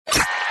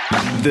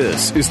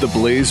This is the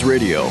Blaze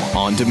Radio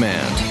on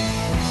demand.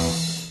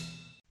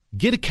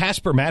 Get a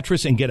Casper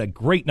mattress and get a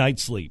great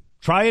night's sleep.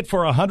 Try it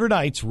for 100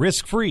 nights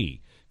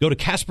risk-free. Go to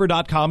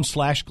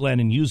Casper.com/Glenn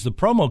and use the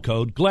promo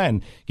code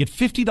Glenn. Get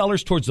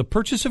 $50 towards the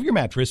purchase of your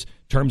mattress.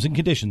 Terms and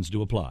conditions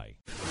do apply.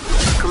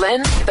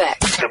 Glenn Beck.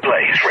 The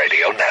Blaze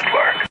Radio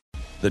Network.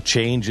 The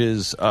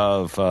changes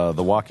of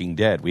The Walking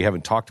Dead. We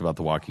haven't talked about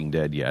The Walking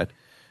Dead yet.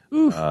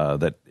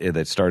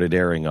 That started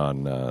airing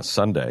on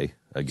Sunday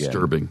again.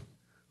 Disturbing.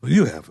 Well,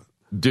 you haven't.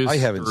 I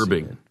haven't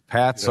seen it.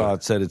 Pat saw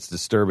it, said it's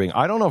disturbing.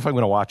 I don't know if I'm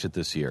going to watch it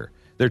this year.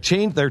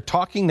 They're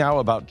talking now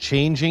about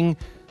changing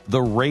the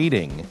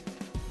rating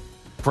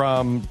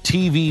from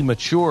TV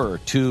mature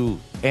to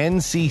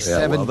NC-17.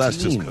 Yeah, well, that's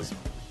just because.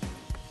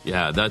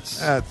 Yeah,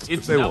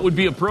 that would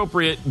be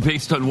appropriate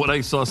based on what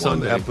I saw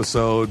Sunday. One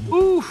episode.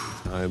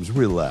 Oof. Times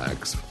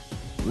relax.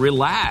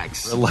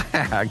 Relax.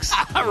 Relax.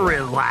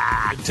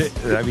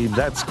 Relax. I mean,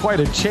 that's quite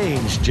a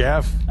change,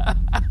 Jeff.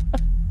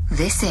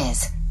 This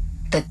is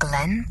the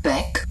Glenn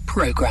Beck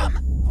Program.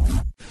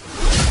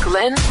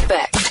 Glenn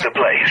Beck. The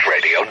Blaze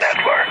Radio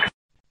Network.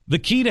 The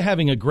key to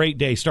having a great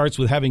day starts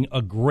with having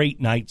a great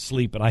night's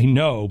sleep, and I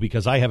know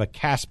because I have a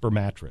Casper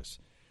mattress.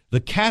 The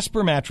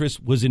Casper mattress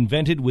was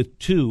invented with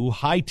 2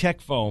 high-tech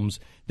foams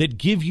that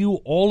give you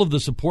all of the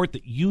support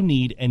that you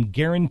need and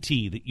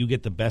guarantee that you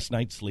get the best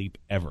night's sleep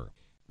ever.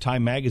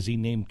 Time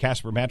magazine named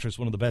Casper mattress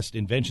one of the best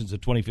inventions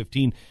of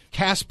 2015.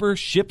 Casper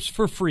ships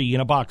for free in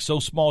a box so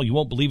small you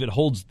won't believe it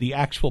holds the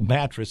actual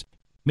mattress,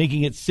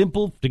 making it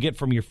simple to get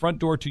from your front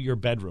door to your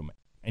bedroom.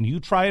 And you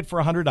try it for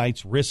 100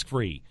 nights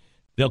risk-free.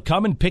 They'll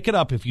come and pick it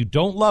up if you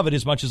don't love it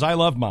as much as I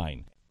love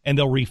mine, and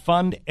they'll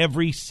refund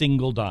every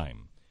single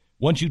dime.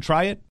 Once you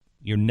try it,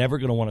 you're never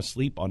going to want to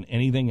sleep on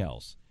anything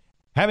else.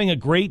 Having a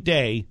great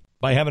day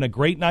by having a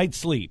great night's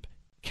sleep.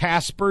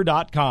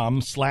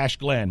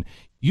 Casper.com/Glenn.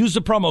 Use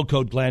the promo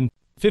code Glenn.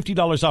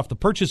 $50 off the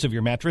purchase of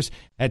your mattress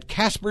at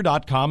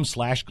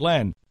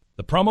Casper.com/Glenn.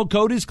 The promo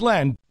code is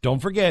Glenn.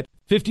 Don't forget,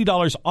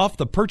 $50 off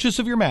the purchase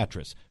of your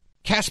mattress.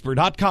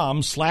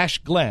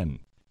 Casper.com/Glenn.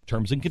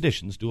 Terms and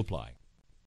conditions do apply.